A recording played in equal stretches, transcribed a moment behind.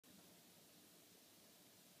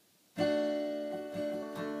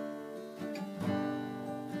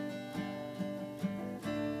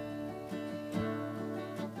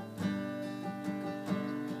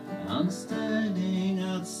I'm standing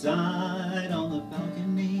outside on the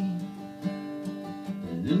balcony.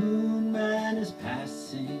 The Loon Man is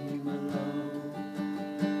passing below,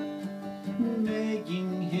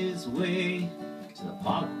 making his way to the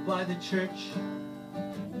park by the church.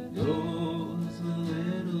 He goes where the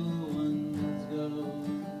little ones go.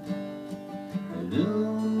 The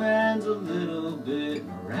Loon Man's a little bit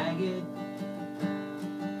ragged.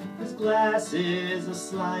 His glasses are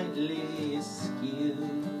slightly askew.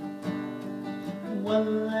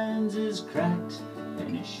 One lens is cracked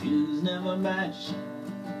and his shoes never match.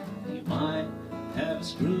 He might have a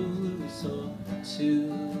screw loose or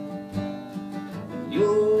two.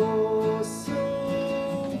 You're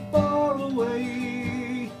so far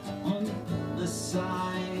away on the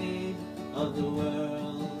side of the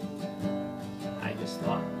world. I just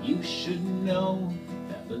thought you should know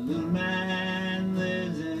that the Loon Man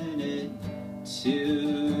lives in it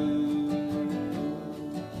too.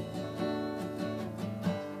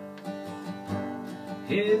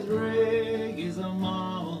 His rig is a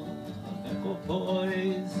marvel of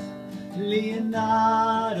equipoise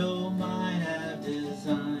Leonardo might have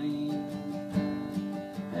designed,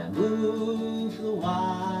 and move the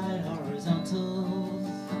wide horizontals,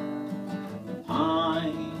 the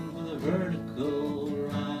pine for the vertical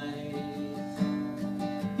rise.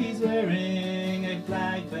 He's wearing a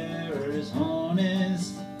flag bearer's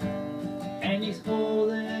harness, and he's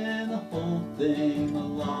holding the whole thing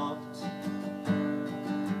aloft.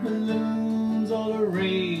 Balloons all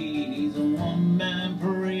arrayed, he's a one-man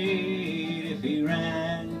parade. If he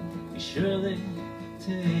ran, he'd surely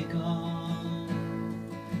take off.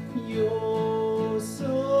 You're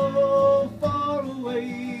so far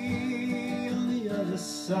away on the other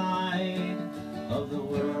side of the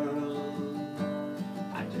world.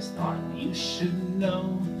 I just thought you should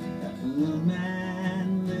know that the Loon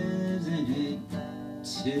Man lives in it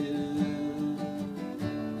too.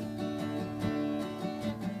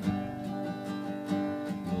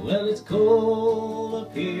 Well, it's cold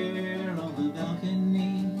up here on the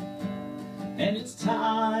balcony, and it's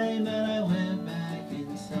time that I went back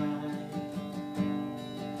inside.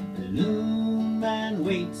 The Loon Man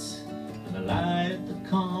waits for the light at the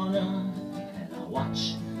corner, and I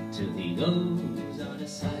watch till he goes out of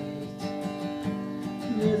sight.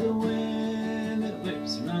 There's a wind that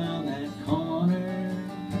whips round that corner,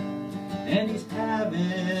 and he's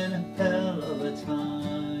having a hell of a time.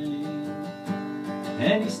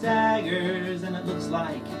 And he staggers, and it looks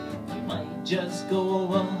like he might just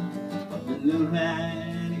go up. But the Loon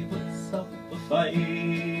Man, he puts up a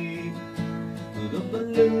fight. The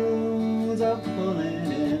balloons are pulling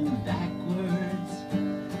him backwards.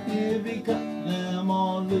 If he cut them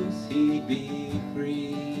all loose, he'd be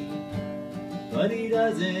free. But he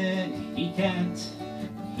doesn't, he can't,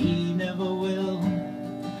 he never will.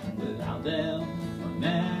 Without them, a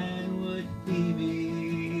man would be me.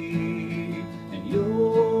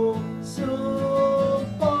 You're so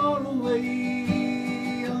far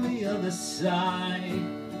away on the other side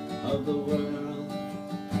of the world.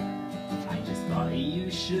 I just thought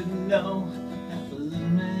you should know that the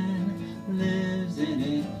Loon Man lives in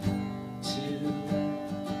it too.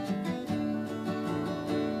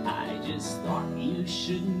 I just thought you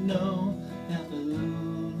should know that the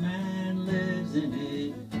Loon Man lives in it